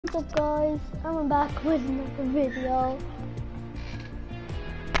What's up guys, I'm back with another video.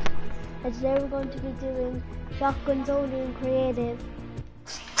 And today we're going to be doing shotguns only in creative.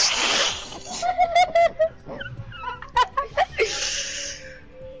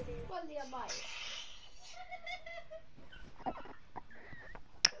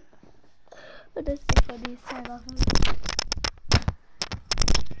 But that's the funniest time I've heard.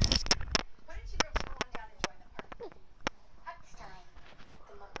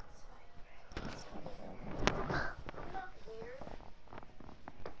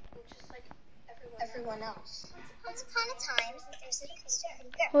 Everyone else. Once upon a time, there's a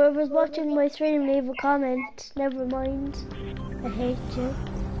certain girl. Whoever's watching my stream, leave a comment. Never mind. I hate you.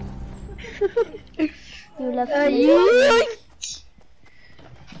 You left me.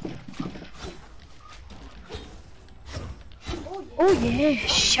 Oh yeah,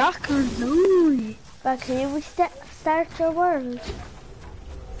 shotgun only. But can you start your world?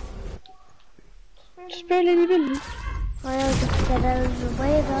 Just barely even. I'll just get out of the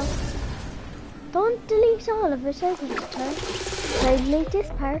way though. Don't delete all of it, I can just turn. Can I delete this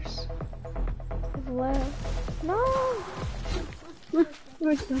part? As well. No!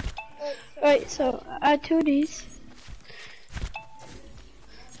 Where's that? Right, so add 2 of these.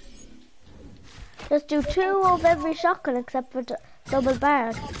 Just do 2 of every shotgun except for double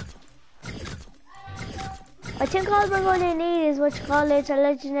barrel. I think all we're going to need is what you call it a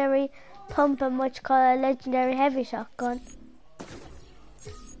legendary pump and what you call a legendary heavy shotgun.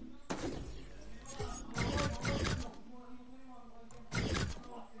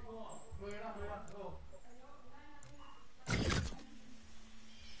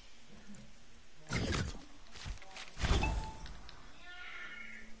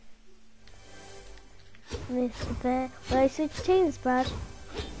 Mr. Bear, will I switch teams, Brad?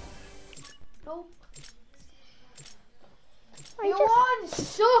 Nope. You're on,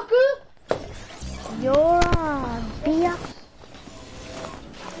 sucker! You're on, Bia.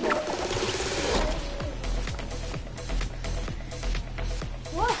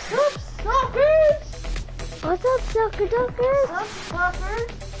 What's up, suckers? What's up, sucker duckers? What's up, suckers?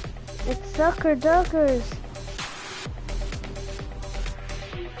 It's sucker duckers.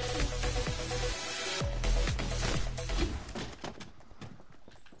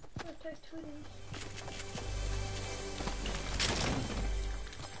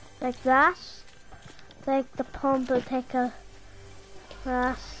 Like that. Like the pump will take a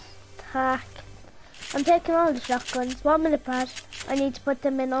fast attack. I'm taking all the shotguns. 1 minute, Brad. I need to put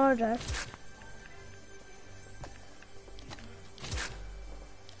them in order.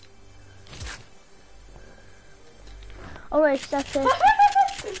 Alright, that's it.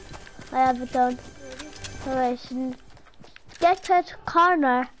 I have it done. Alright, get to the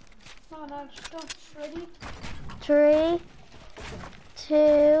corner. No, stop. Ready? 3,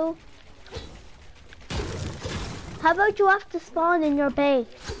 2. How about you have to spawn in your base?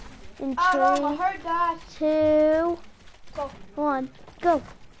 In 3, I heard that. 2, Go. 1, go.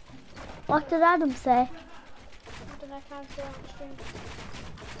 What did Adam say? Then I can't say on stream.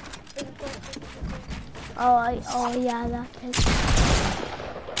 Oh yeah, that is.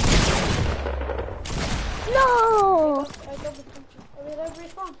 No! I double punched you. Are they ever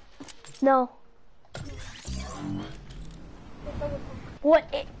respawn? No. What?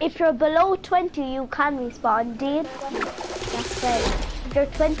 If you're below 20, you can respawn, Dean. That's right. If you're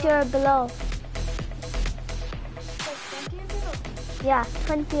 20 or below. Yeah,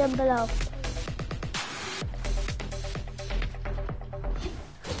 20 and below.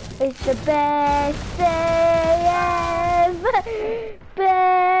 It's the best day ever.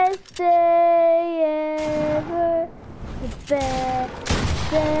 Best day ever. The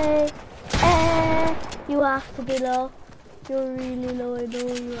best day ever. You have to be low. You're really low, I know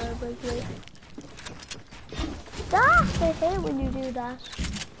you are, by the way. Ah, I hate when you do that.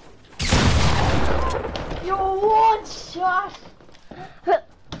 You're one shot.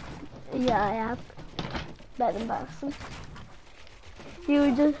 Yeah, I am. That embarrassing.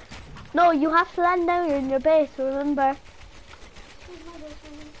 You just... No, you have to land down in your base, remember?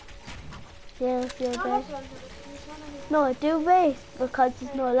 Yeah, it's your base. No, do base, because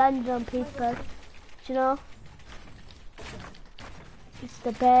there's no landing on people. Do you know? It's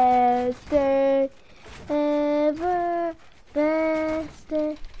the best day ever, best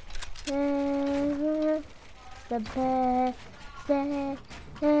day ever, the best day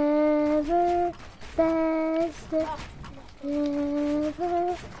ever, best day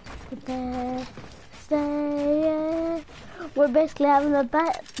ever, the best day ever. We're basically having a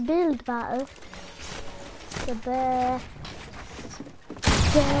build battle. The best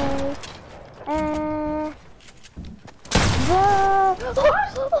day ever. Whoa!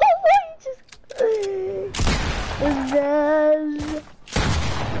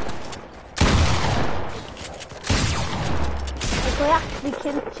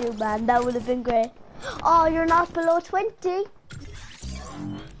 you, man. That would have been great. Oh, you're not below 20.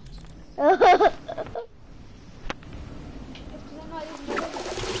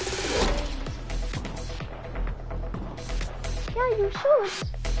 Yeah, you should.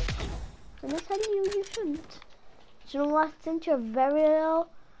 I'm not telling you you shouldn't. Do you know what? Since you're very low,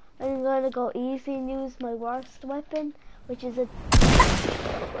 I'm going to go easy and use my worst weapon, which is a...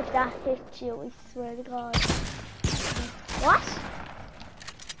 If that hits you, I swear to God. What?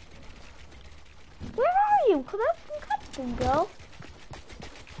 Where are you? Come out from Captain, bro.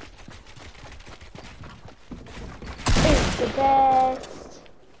 It's the best.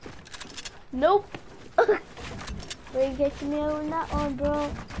 Nope. You ain't getting me out on that one, bro.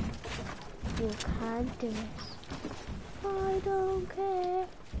 You can't do it. I don't care.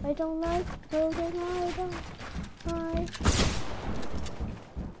 I don't like building. I don't.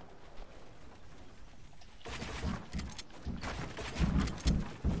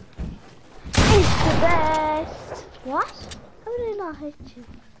 It's the best. What? How did I not hit you?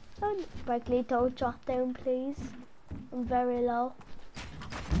 Sparkly, don't drop down, please. I'm very low.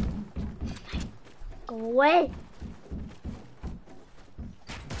 Go away.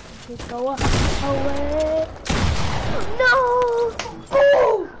 Just go away. No!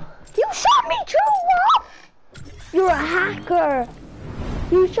 Oh! You shot me through a wall! You're a hacker!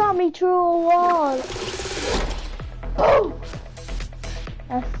 You shot me through a wall! Oh!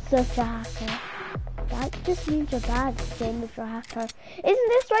 That's such a hacker. That just means you're bad at the game if you're a hacker. Isn't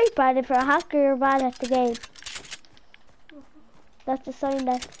this right, bad? If you're a hacker, you're bad at the game. That's a sign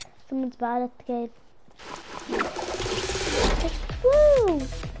that someone's bad at the game. It's true!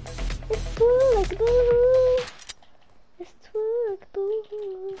 It's true like boo! It's true like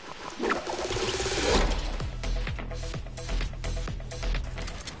boo!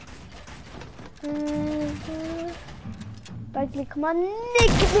 Barkley, come on,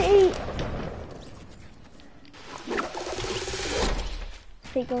 nick me!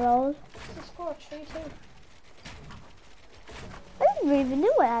 Take a roll. The score 3-2. I didn't even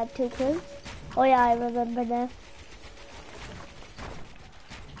know I had 2 kills. Oh yeah, I remember now.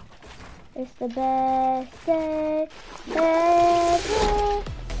 It's the best day ever,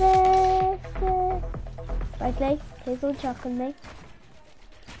 best day. Barkley, please don't chuck on me.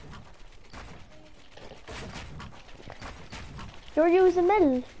 You're using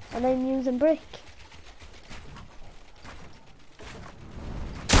metal, and I'm using brick.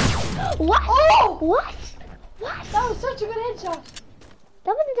 What? Oh! What? What? That was such a good headshot.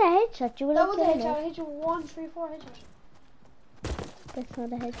 That wasn't a headshot. You would That have was a headshot. I hit you 1, 3, 4 headshot. That's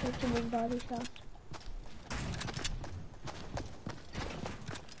not a headshot. You mean body shot.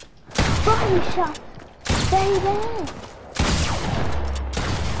 Body shot, baby.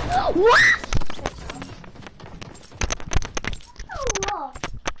 What?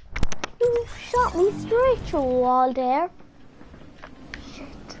 You shot me straight through a wall there.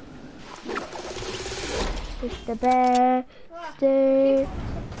 Shit. It's the best day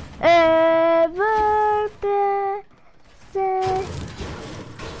ever, best day.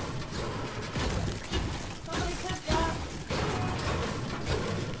 Somebody clip that.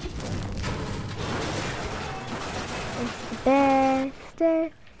 It's the best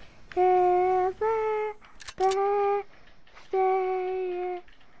day ever, best day ever.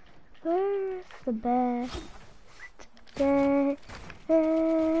 Where's the best day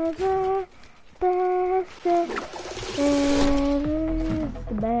ever? Best day ever. It's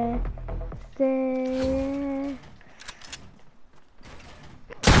the best day.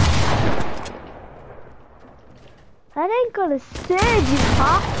 That ain't gonna save you,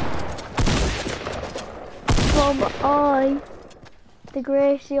 huh? From I, the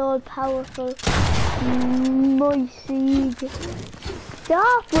great, the all powerful, mighty eagle.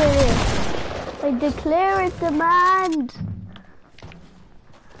 Stop with it! I declare it demand!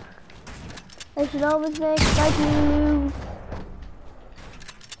 I should always make fighting lose.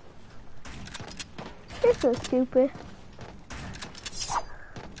 You're so stupid.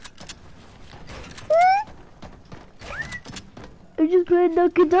 I just played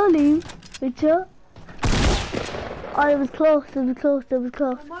Nakadali. What's up? Oh, it was close, it was close, it was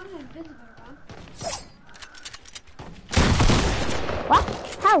close. I'm on an invisible, man. What?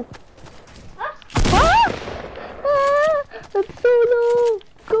 How? Ah! Ah! I'm so low!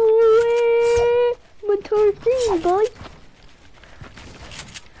 Go away! I'm 13, boy!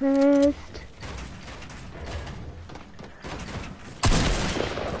 First.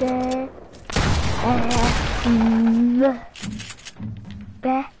 There.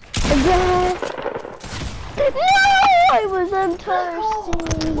 Back. There. No! I was untouched.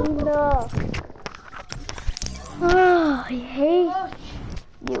 No. Oh, I hate.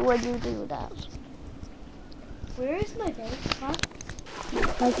 you when you do that. Where is my base, huh?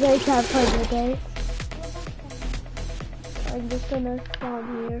 Like they can't find your base. I'm just gonna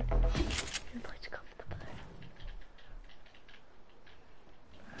spawn here.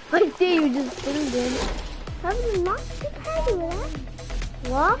 I see you just building. Having not too party with that.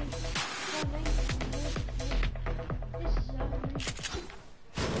 What?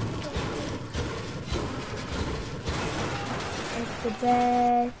 It's the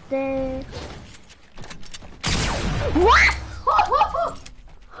best day. What?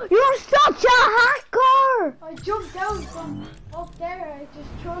 You're such a hacker! I jumped down from up there. I just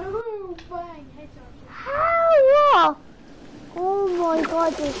threw bang headshot. How? Oh my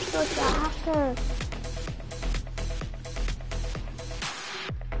god, you're such a hacker.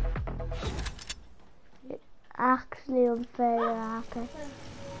 You're actually unfair hacker.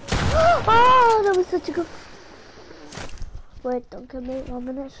 Oh, that was such a good... Wait, don't kill me, 1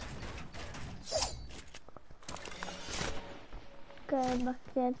 minute. Okay, I'm back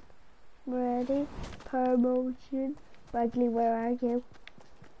again. I'm ready. Promotion. Bagley, where are you?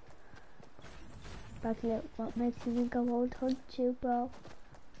 Bagley, what makes you think I won't hunt you, bro?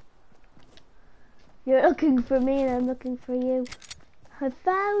 You're looking for me and I'm looking for you. I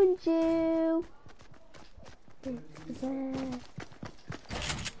found you.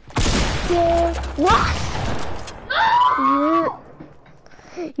 Yeah. What?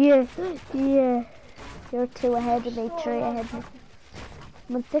 Yeah. You're 2 ahead of me, 3 ahead of me.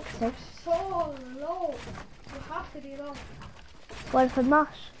 I'm on 6 now. So low. You have to be low. What if I'm not?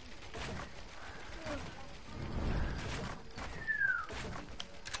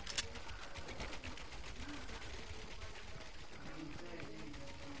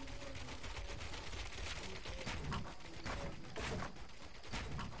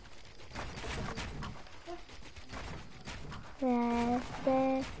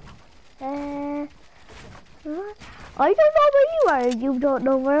 I don't know where you are. You don't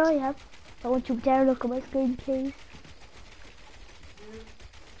know where I am. I want you to dare look at my screen, please.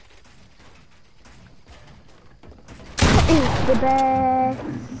 It's the best.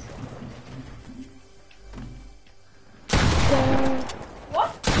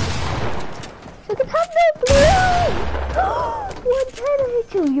 What? Look at that blue! 110 I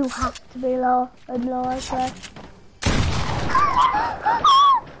hit you. You have to be low. I'm low as well.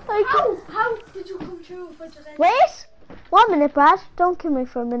 How did you come through if I just ended? Wait! 1 minute, Brad. Don't kill me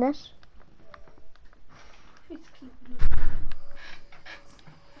for a minute.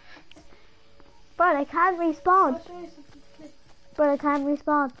 But I can't respawn. But I can't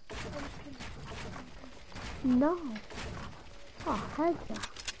respawn. No. Oh, hell yeah.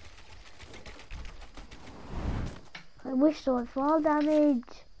 I wish I would fall damage.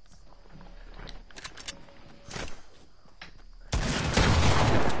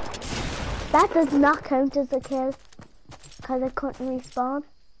 That does not count as a kill. Because I couldn't respawn.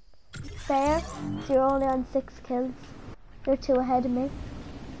 Fair. So you're only on 6 kills. You're 2 ahead of me.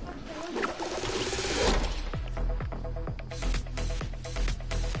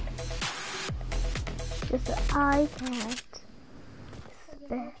 Just that I can't.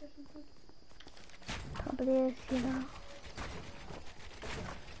 Probably is, you know.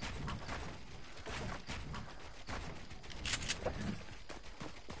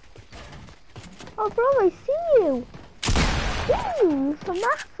 Oh bro, I see you! Ooh, from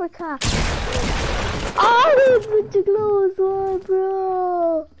Africa! Oh, there's a bunch of clothes, oh,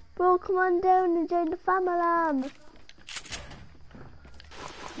 bro! Bro, come on down and join the family.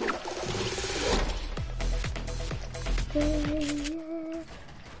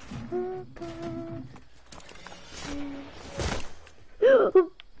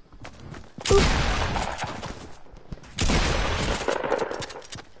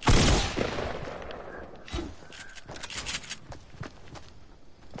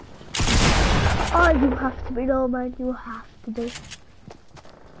 Oh, you have to be low, man. You have to be.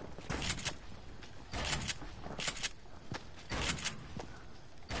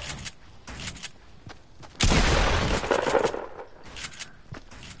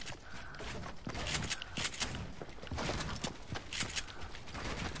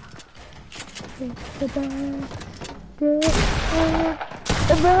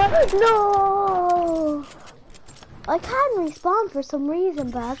 No! I can't respawn for some reason,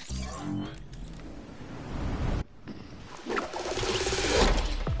 Brad.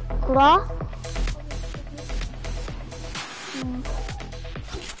 What?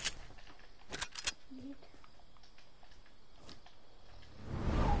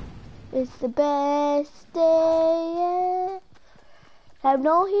 It's the best day ever. I have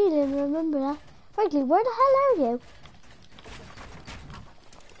no healing, remember that. Frankly, where the hell are you?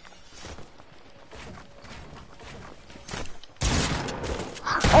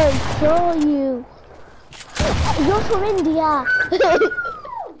 I'll show you. You're from India. Did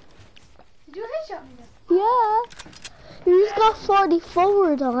you headshot me then? Yeah. You just got 40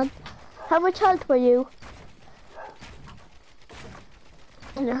 forward on. How much health were you?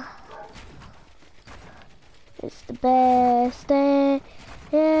 No. It's the best day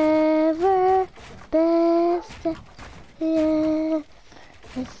ever. Best day ever.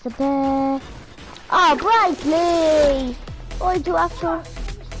 It's the best. Oh, Brightly! Why do you have to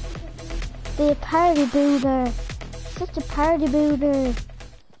be a party booter? Such a party booter.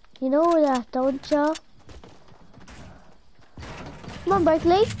 You know that, don't you? Come on,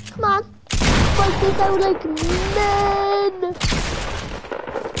 Brightly. Come on. Fight this out like men.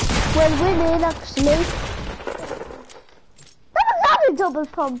 We're winning, actually. That was not a double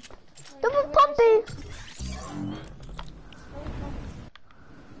pump. Double pumping.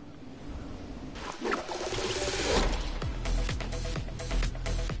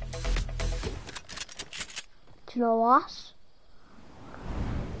 Do you know what?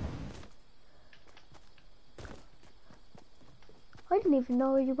 I didn't even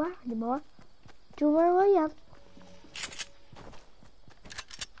know where you were anymore. Do you know where I am?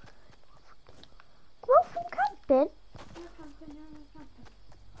 Come on from camping.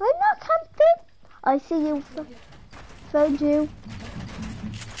 I'm not camping. I see you. Found you.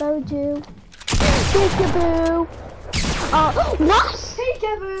 Found you. Peekaboo. What?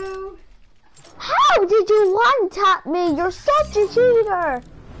 Peekaboo! How did you one-tap me? You're such a cheater.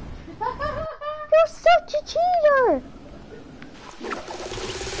 You're such a cheater.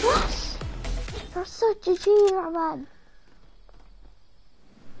 What? You're such a cheater, man.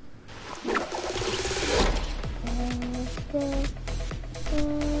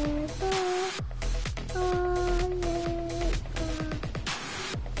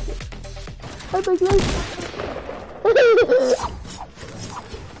 Oh my God.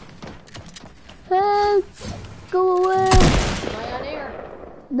 Hey, go away. Am I on air?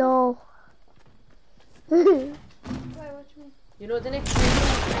 No. Why, what do you mean? You know the next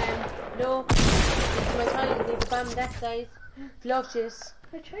thing, no, it's my time, leave the bomb that size, flushes.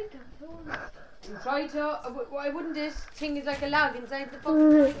 I tried that. You try to, why wouldn't this thing is like a log inside the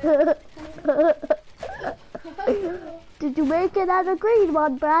fucking toilet? Did you make it out of green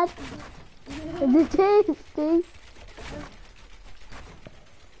one, Brad? Is it tasty?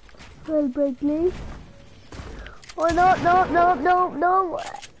 Well, Brightly. Oh no, no, no, no, no.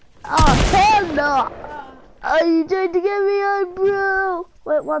 Oh, hell no. Are you trying to get me on, bro?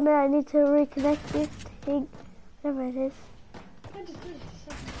 Wait 1 minute, I need to reconnect this thing. Whatever it is. I just did it.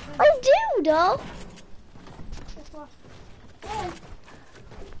 I do, though.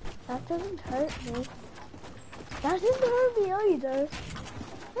 That doesn't hurt me. That doesn't hurt me either.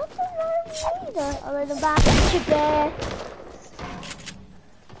 That doesn't hurt me either. Alright, I'm back to bed.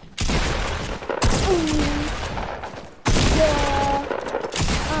 Yeah.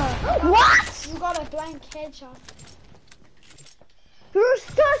 What? You got a blank headshot. You're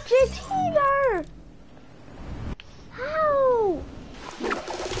such a cheater! How?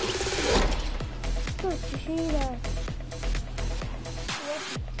 Such a cheater.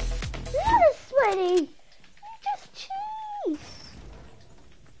 You're not a sweaty. You just cheese.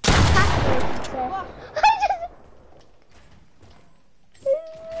 What?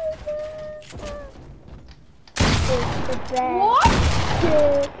 What?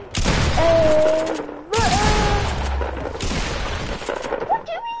 What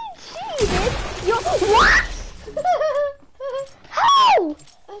do you mean cheated? You're what? How?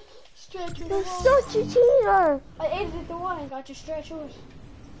 Straight through the You're wall. such a cheater. I edited the one and got you straight through it.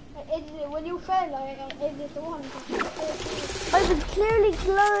 I edited when you fell. I edited the one and got you straight through I was clearly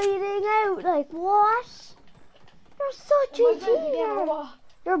gliding out. Like what? You're such it. a Am I playing the game or cheater. what?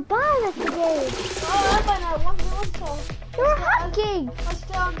 You're bad at the game. Oh, I'm on a 1v1 so. You're hacking. I'll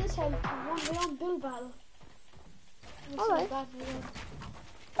stay on this head. 1v1 build battle. Alright. Bad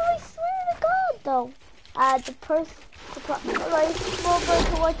Oh, I swear to God, though. The person, like, over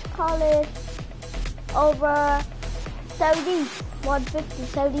to what you call it, over Southeast 150,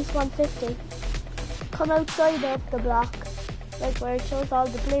 Southeast 150. Come outside of the block, like where it shows all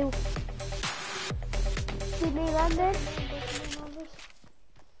the blue. See me around there?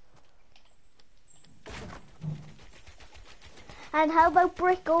 And how about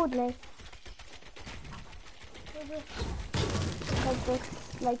brick only? Like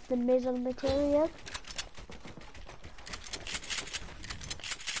this, like the middle material.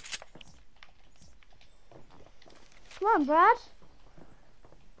 Come on, Brad.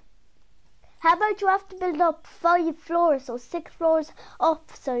 How about you have to build up 5 floors, so 6 floors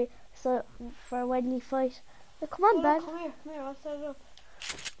up, so for when you fight. Come on, Brad. Come here, I'll set it up.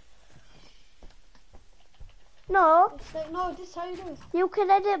 No, It's like, no, this is how you do it. you can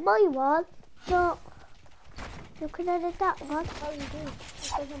edit my one. No, you can edit that one. That's how you do it.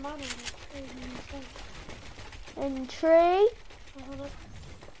 It doesn't matter. In 3,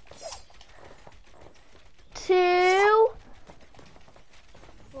 2,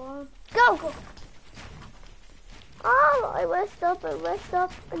 1. go! Oh, I messed up.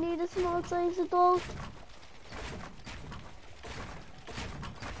 I need a small size of those.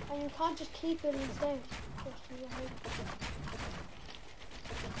 And you can't just keep it instead. Just do your height.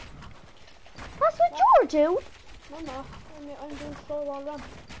 That's what you're doing. No. I'm doing slow wall run.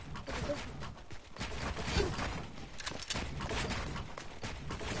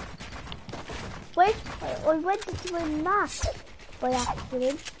 Wait, I went into my map by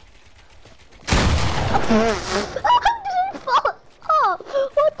accident. I didn't fall off.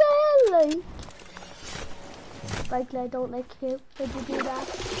 What the hell, like? Michael, I don't like you. Did you do that?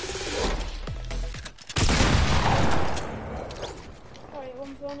 Alright,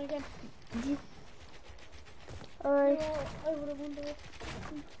 one run again. Alright. I would have won the race.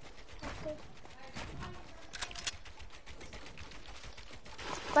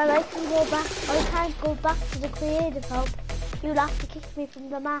 But I can go back. I can't go back to the creative hub. You'll have to kick me from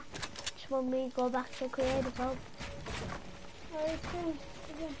the match when we go back to creative hub. Alright, again.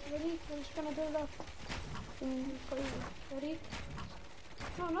 Ready? We're just gonna build up. Ready?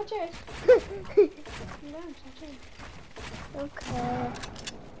 No, not yet. No, it's not yet. Okay.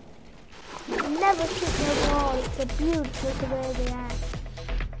 Never shoot the walls. They're beautiful the way they are.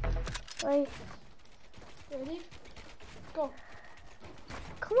 Right. Ready? Go.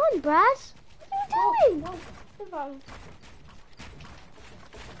 Come on, Brad. What are you doing? No, good ball.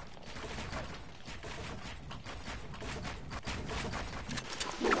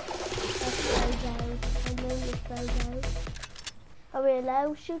 Are we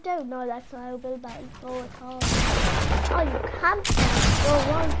allowed to shoot out? No, that's not how Bill Batten go at all. Oh, you camping. You're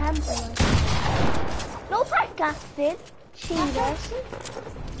one camping. No podcasting, cheater.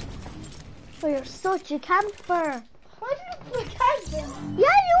 Oh, you're such a camper. Why did you put camping?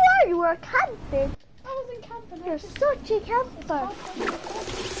 Yeah, you are. You were camping. I wasn't camping. You're such a camper. You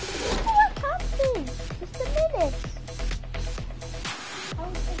were camping. Just a minute.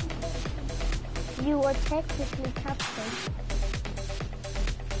 You were technically camping.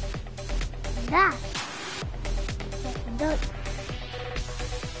 That. That's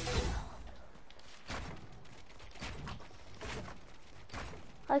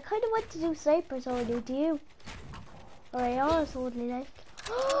I kind of want to do snipers only, do you? Or ARs only, like.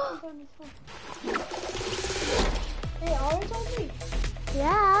 Hey, ours only?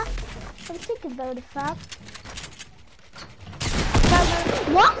 Yeah. I'm thinking about it, fam.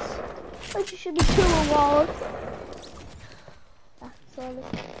 What? Like you should be two walls.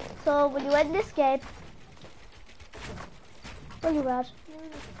 So when you end this game, what are you at?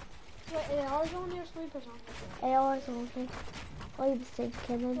 Wait, ARs only or snipers only? ARs only. I was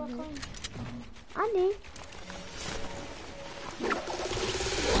thinking, What kind? Annie.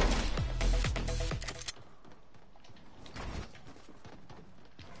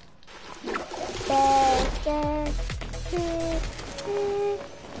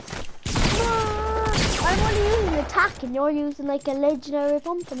 I'm only using attack and you're using like a legendary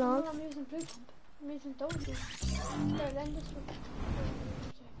pump and all. No, I'm using blue pump. I'm using those two. There, lend this one.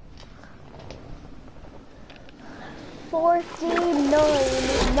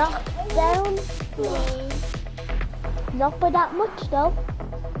 49 knockdown. Not by that much though.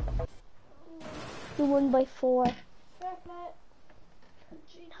 You won by 4. Fair play.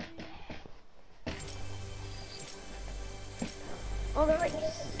 Alright.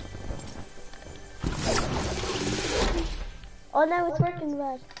 Oh, now it's working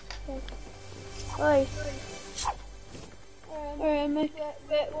bad. Okay. Alright. Alright, Mike.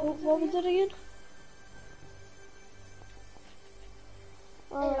 What was it again?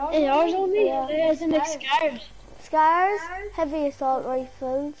 ARs only? Yeah. As in like scars. Scars, heavy assault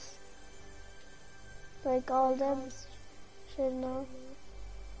rifles. Like all them. Should know.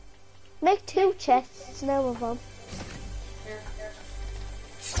 Make 2 chests now of them.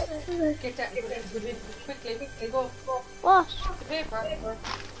 Get that and put it into the bin quickly. Go. What? The paper.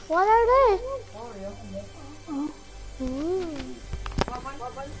 What are they? Oreo. Ooh.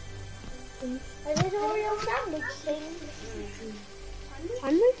 Are they the Oreo sandwich things?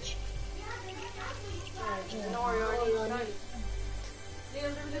 Sandwich? An Oreo inside. Neil,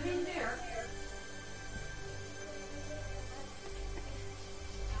 there's a bin there.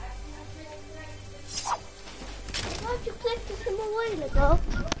 Why did you click this from a while ago?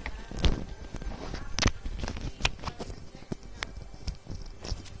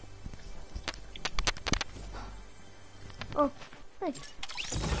 Right.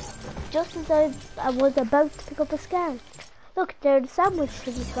 Just as I was about to pick up a scout. Look, there's the sandwich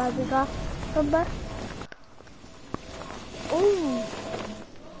things guys we got. Remember? Ooh.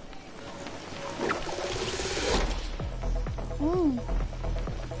 Mmm.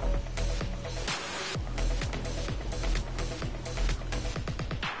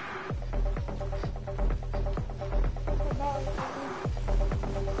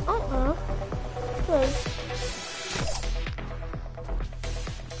 Wait.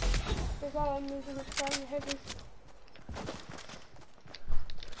 There's all I'm using the flying heavy.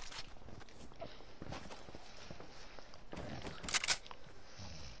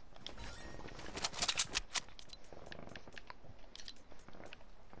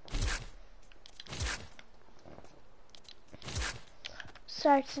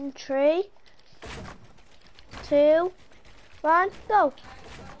 Starts in 3, 2, 1, go.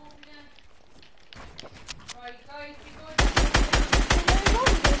 Right, guys, be good.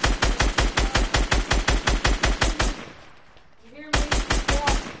 You hear me?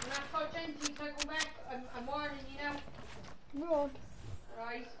 Yeah. When I touch anything, so I come back, I'm warning you now. Run.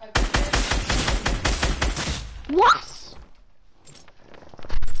 Right, What?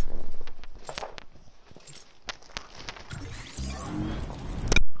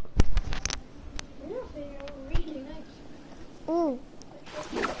 Really nice. Mm.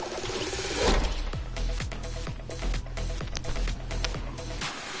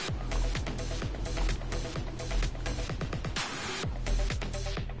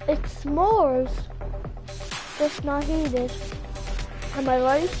 It's s'mores. Just not heated. Am I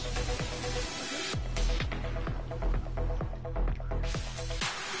right?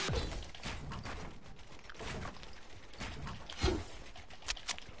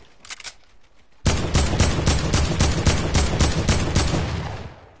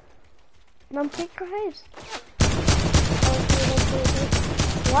 Mum, take your head.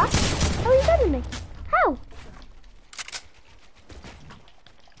 What? How are you getting me? How?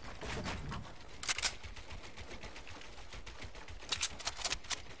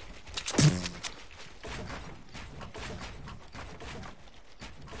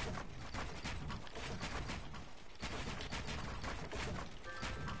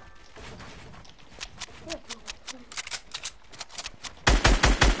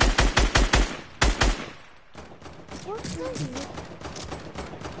 What's that?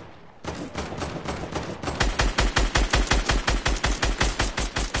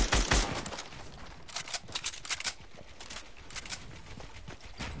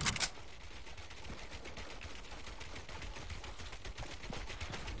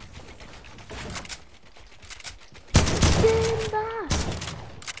 Stand back.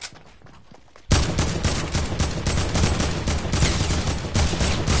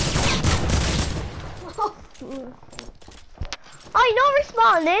 I know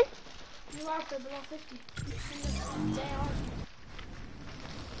respawning. You are for below 50. They are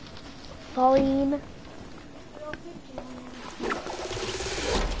Fine. below 50.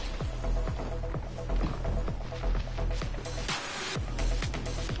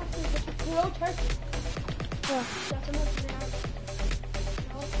 Below 30. Yeah. That's enough for the hour.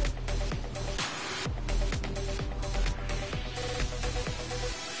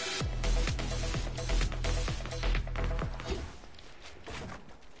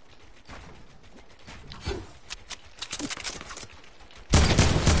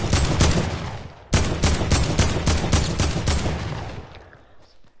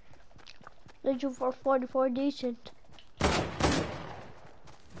 Legend for 44 decent.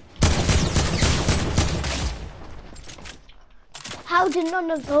 How did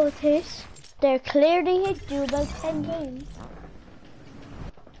none of those hit? They're clearly hit you about 10 games.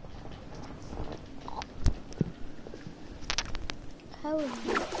 How?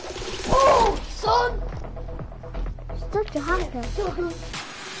 Oh, son! Such a hacker.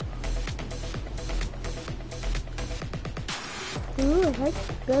 Ooh, I like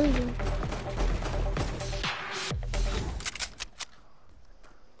this building.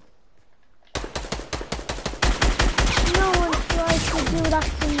 No one tries to do that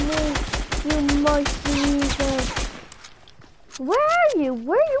to me, you mighty loser. Where are you?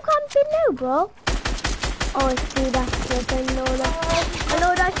 Where are you camping now, bro? Oh, I see that shit. I know that. I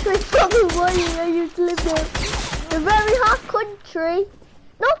know that trick from where I used to live there. A very hot country.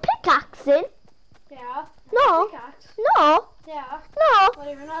 No pickaxing. Yeah. No. Pickaxe. No. Yeah. No. But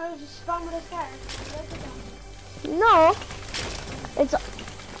if you're not able to spawn with a scar, No. It's.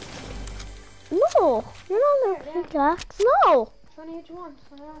 No. You're not a pickaxe. No. only hit you once.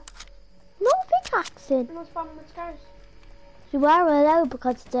 No pickaxing. You're not spawning with scars. You are allowed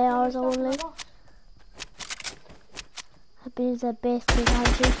because they are only. That means the best thing I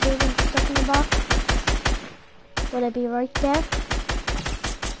do shooting stuck in the box. Would I be right there?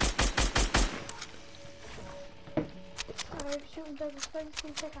 I'm shooting by the friends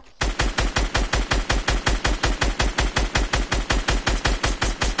from pickaxe.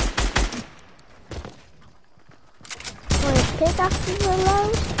 Or if pickaxes are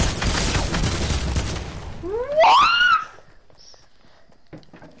allowed?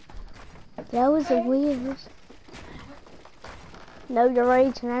 That was a weird. No, you're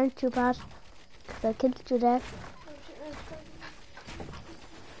right, and aren't too bad. Because I killed you there.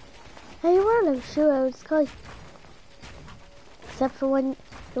 Hey, you were allowed to shoot out of the sky. Except for when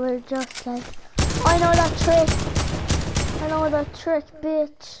you were just like, I know that trick. I know that trick,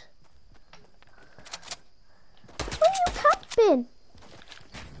 bitch. Where are you camping?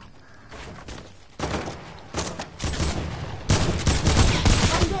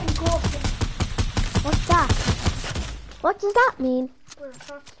 I'm getting ghosted. What's that? What does that mean? Where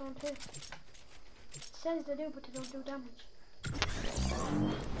shots don't hit. It says they do, but they don't do damage.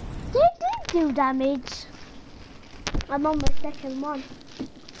 They did do damage. I'm on my second one.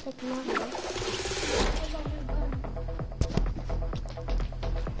 Second one.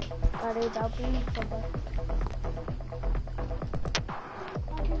 Are they doubling each other?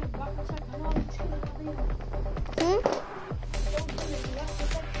 Hmm?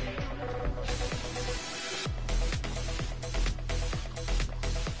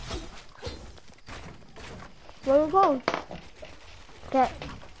 Where are we going? Get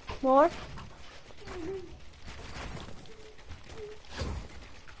more?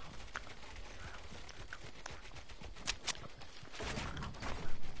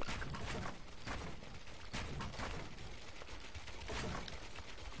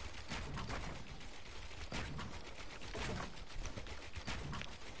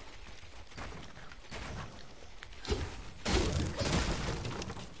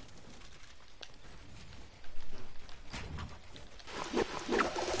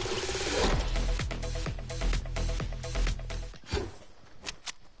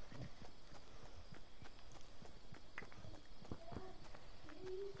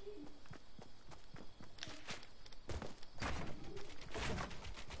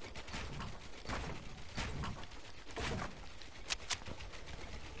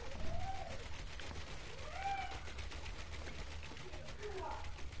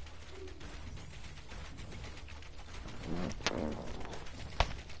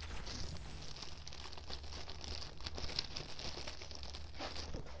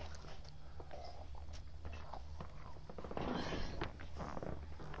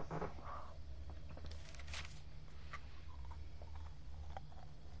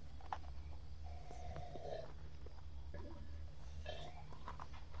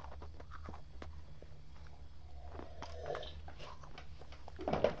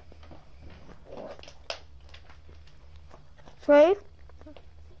 Three.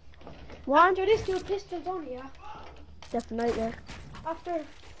 One. After this, 2 pistols on, yeah. Definitely. After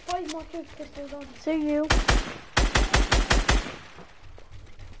 5 more 2 pistols on. See you.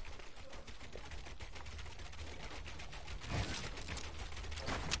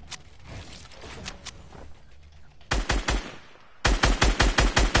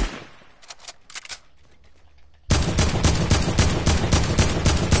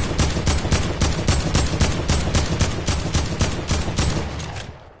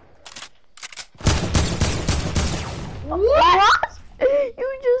 What? You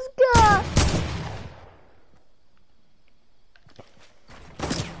just got.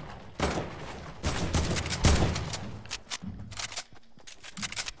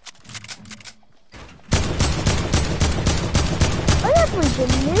 I never even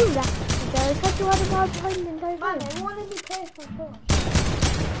knew that. I thought you had a guy behind the entire Man, time. I wanted to pay for first.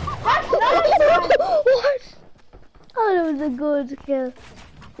 What? Oh, that was a good kill.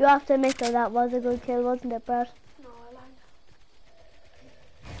 You have to admit though, that was a good kill, wasn't it, Brad? No, I lied.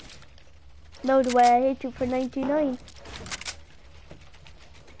 No, the way I hit you for 99.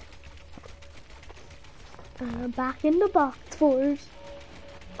 Back in the box, fours.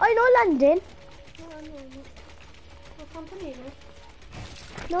 I know landing. No, I know. No company either.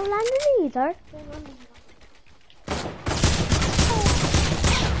 No landing either. No London.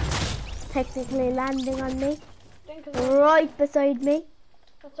 Technically landing on me. Think of Right beside me.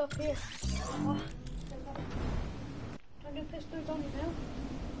 what's up here. Oh. I do pistols on you now.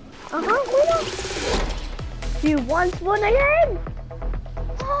 Why not? You want one again?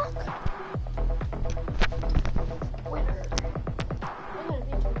 Fuck. Winner. I'm gonna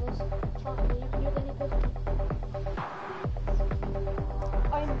beat you with this. Fuck me, you can use any pistol.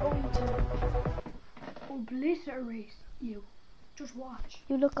 I'm going to obliterate You. Just watch.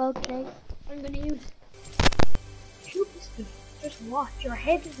 You look ugly. I'm gonna use two pistols. Just watch. Your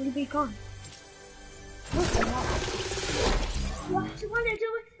head will be gone. Just watch. What, you want to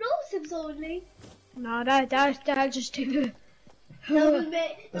do explosives only? No, that'll just take it. That would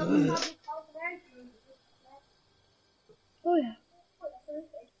probably cause an argument. Oh yeah.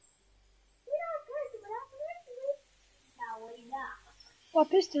 What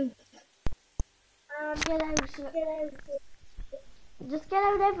pistol? Get out. Just get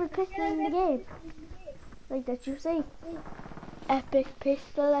out every pistol in the game. Like that you see. Epic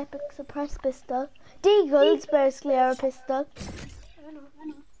pistol, epic suppress pistol. Deagles basically are a pistol. I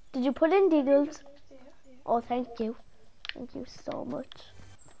know. Did you put in Deagles? Oh, thank you. Thank you so much.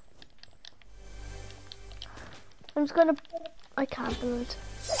 I'm just gonna... I can't do it.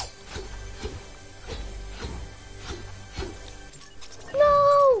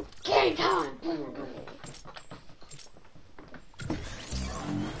 No! Game time!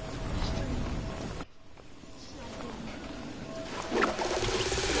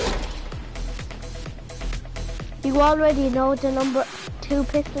 You already know the number 2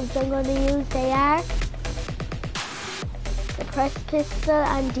 pistols I'm going to use. They are the press pistol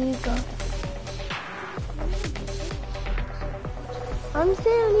and Deagle. I'm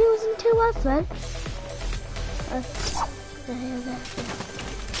still using 2 as well.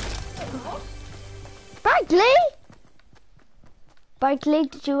 Barkley,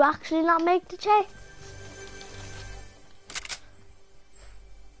 did you actually not make the chest?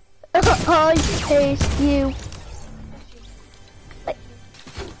 I hate you.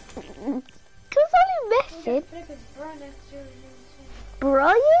 Cause only messing.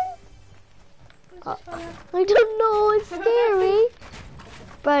 Brian? I don't know, it's scary.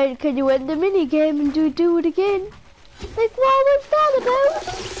 Brian, can you end the mini game and do it again? Like, what was that about?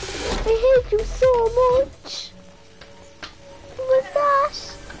 I hate you so much. What was that?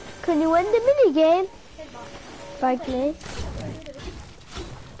 Can you end the mini game? Barkley,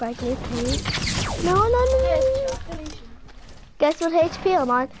 please. No. Guess what HP I'm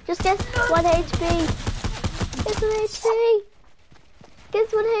on? Just guess what HP.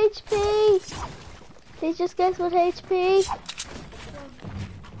 Guess what HP. Please just guess what HP.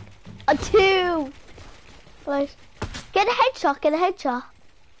 A 2. Right. Get a headshot.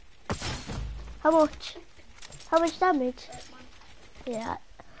 How much? How much damage? Yeah.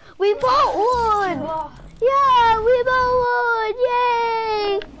 We bought one! Yeah, we bought one!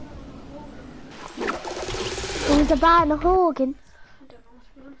 Yay! It was a Banner Hogan.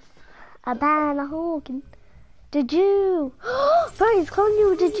 Did you? Brian's calling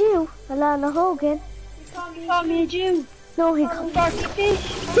you, did you? Alana Hogan. He called me a Jew. No, he called he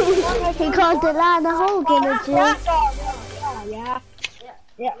called Alana Hogan a Jew.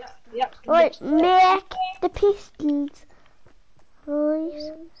 Yeah. Right, make the pistols.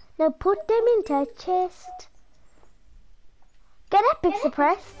 Right. Now put them into a chest. Get epic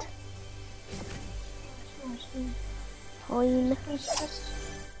suppressed. Fine.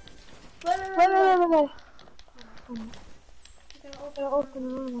 Wait.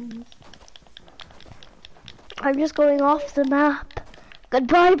 I'm just going off the map.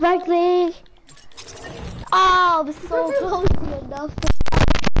 Goodbye, Bagley. Oh, this is so close enough.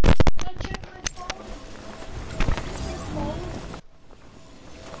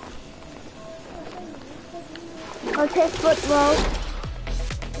 I'll take football.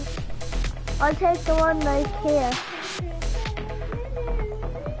 I'll take the one right here.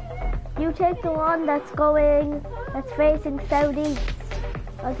 You take the one that's facing southeast.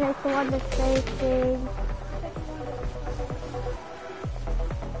 I'll take the one that's facing...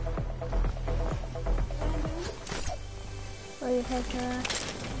 Oh, you take that.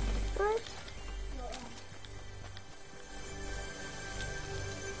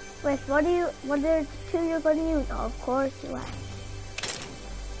 Wait, what are the 2 you're going to use? Oh, of course you are.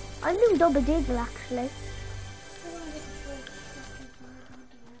 I'm doing double deagle actually.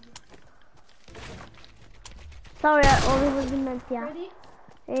 Sorry, I only wasn't meant, yeah.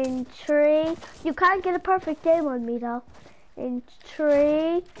 In 3, you can't get a perfect game on me though. In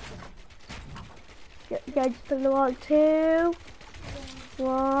 3, yeah, just put the wall. 2,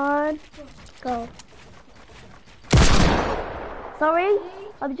 1, go. Sorry,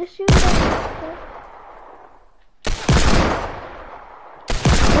 I'm just shooting.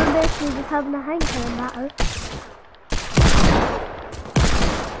 I'm basically just having a hand cannon battle.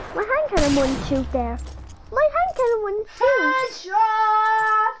 My hand cannon wouldn't shoot there. My hand cannon wouldn't shoot.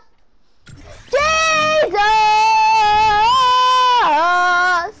 Jesus!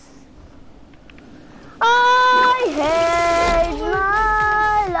 I hate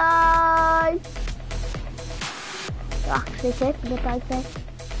my life. actually clipping it like that.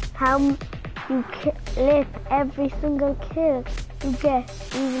 How you clip every single kill you get,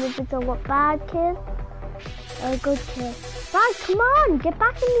 even if it's a bad kill or a good kill. Brad, come on, get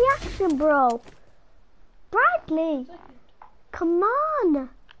back in the action, bro. Bradley, come on.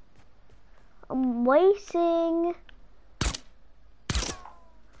 I'm waiting.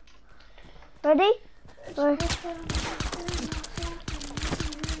 Ready? Or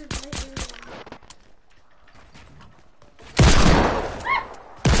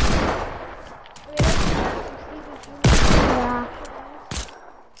yeah.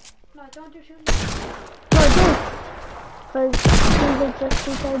 No, don't do shooting. No, do. But Steven just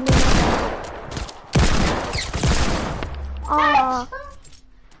decided to. Ah.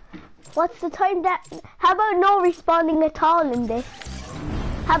 What's the time that? How about no responding at all in this?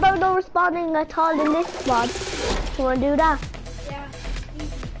 How about no responding at all in this squad? You wanna do that? Yeah,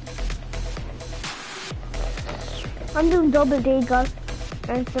 I'm doing double deagle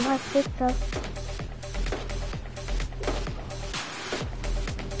and survive pistol.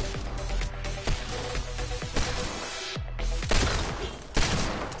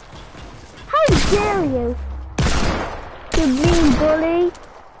 How dare you? You mean bully?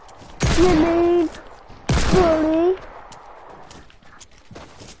 You mean bully?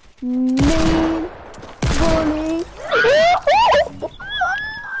 Mean bully?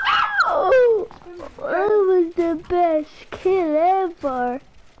 That was the best kill ever.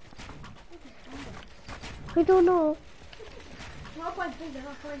 I don't know. no point, please, no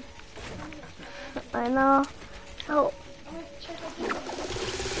point. I know. Oh. I'm gonna check out the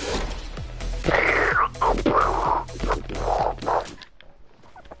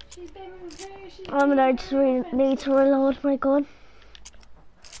she's baby there, she's I'm gonna just need to reload my gun.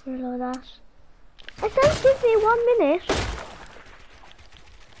 Reload that. I said give me 1 minute.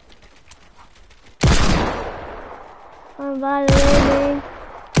 I'm violating.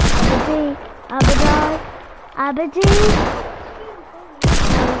 Abadai. Abadi.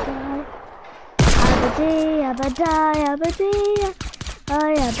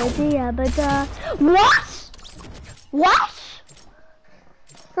 Abadi. What? What?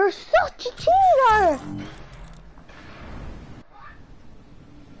 You're such a cheater!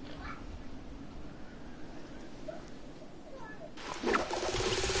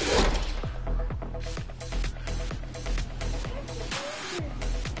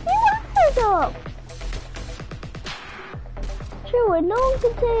 What up? Sure, no one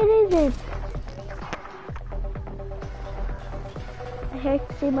can say it isn't. I hate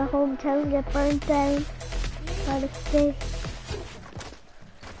to see my hometown get burnt down by the state.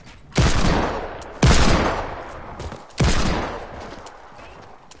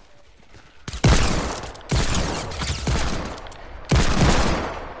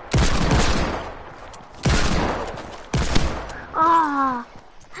 Ah,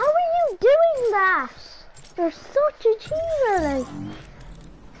 how are you doing that? You're such a cheater, like.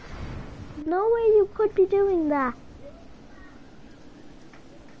 No way you could be doing that.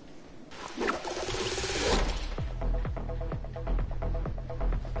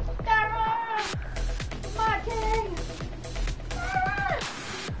 Martin!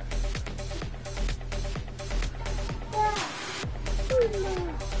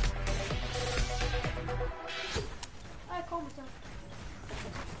 I call myself.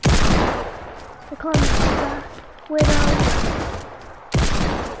 I can't do that. Widow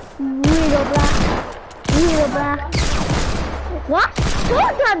black. What?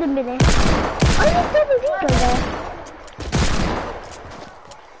 Hold on a minute. Are you double deeper there?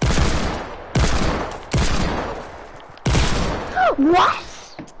 What?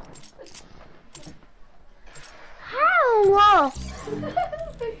 How?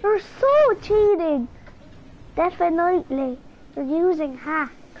 You're so cheating. Definitely. You're using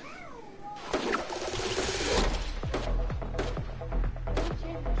hacks.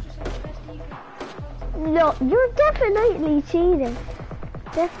 No, you're definitely cheating.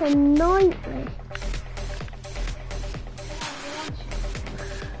 Definitely.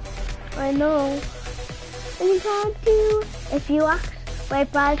 I know. And you can't do. If you ask,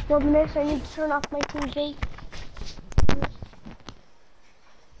 wait, Brad, 1 minute, I need to turn off my TV.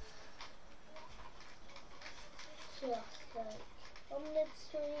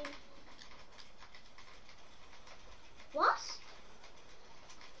 What?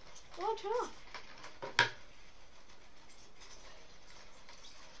 Go on, turn off.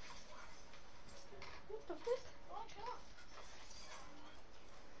 What the fuck? Go on, turn off.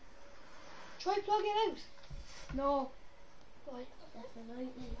 Try plug it out. No. Why?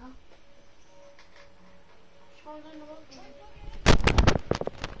 Definitely, huh? Try it on the wall.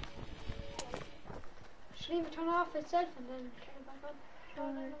 Should TV turn off itself and then turn it back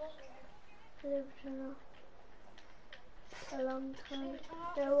on. A long time.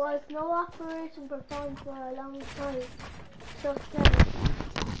 There was no operation performed for a long time. So sad.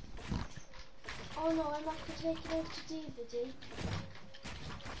 Oh no, I'm not going to take it out to DVD.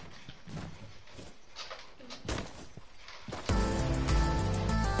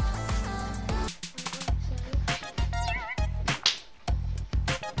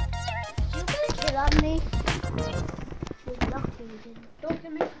 You can kill on me. You're lucky you didn't. Don't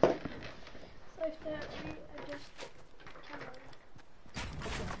give me. So if I just.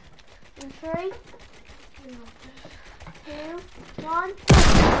 In 3, 2, 1.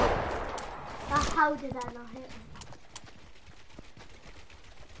 How did that not hit me?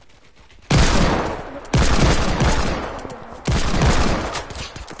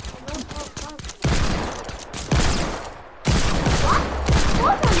 What?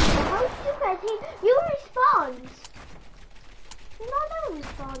 Hold on a minute, how stupid he... You respawned! You're not gonna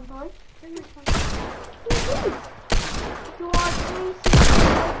respawn, boy. You do. You are 360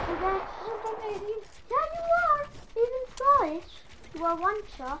 today. Yeah, you are. Even Scottish. You are one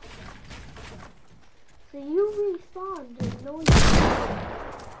shot. So you respawned and no you.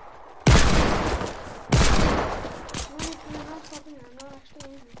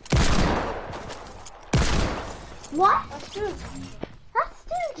 What? That's true. That's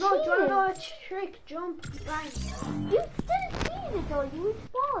still No, do you want to cheating. know a trick? Jump, bang. You still cheated though, you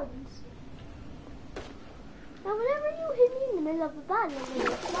respawned. Now whenever you hit me in the middle of a battle, I'm gonna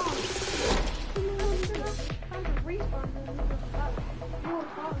respawn. Time to respawn in the middle of the battle. No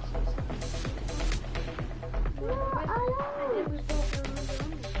policies. No, I And it know. was both around the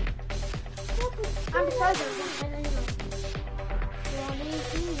room. I'm And besides, I was going to anyway. You're on 18,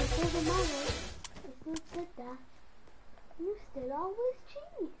 it doesn't matter. I still said that. You still always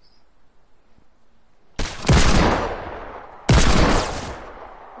cheese.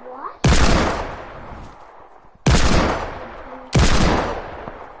 What?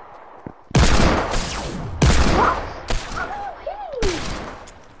 What? How are you hitting me?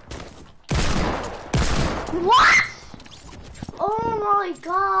 What? Oh my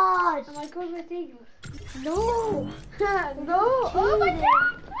god! Am I good with eagles? No! No! Oh my Cheating.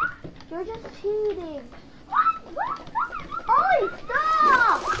 You're just cheating. Oi,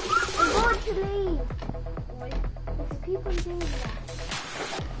 stop! I'm going to leave. If people do that.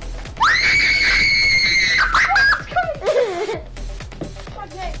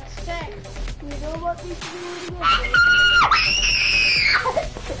 Okay, stay. You know what we should do again?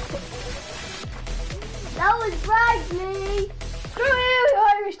 That was Bradley! Screw you,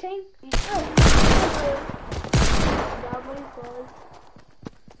 Irish team. That was fun.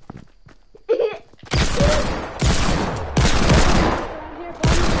 Around here,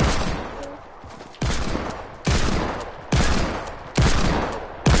 boys.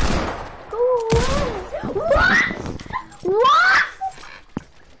 Go away! What? What?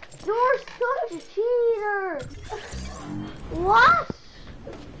 You're such a cheater! What?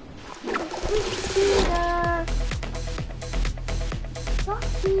 You cheater! Stop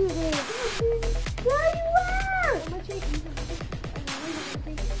cheating! Yeah, you were! Am I cheating?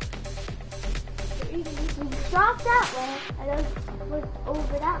 You dropped that way, and I was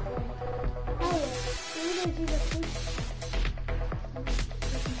over that way. Hey, you didn't do the push.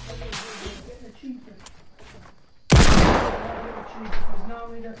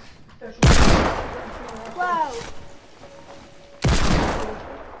 Wow.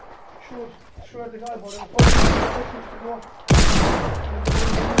 Sure, the guy bought it.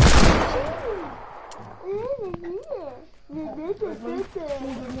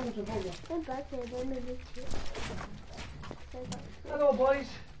 Hello, boys.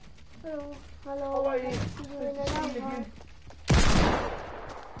 Hello. How are you? See you in Nice to see an you hour. again.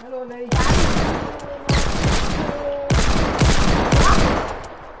 Hello, Lee.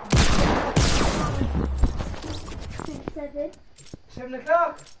 Seven. 7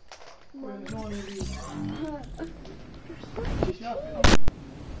 o'clock. Well, no one will leave.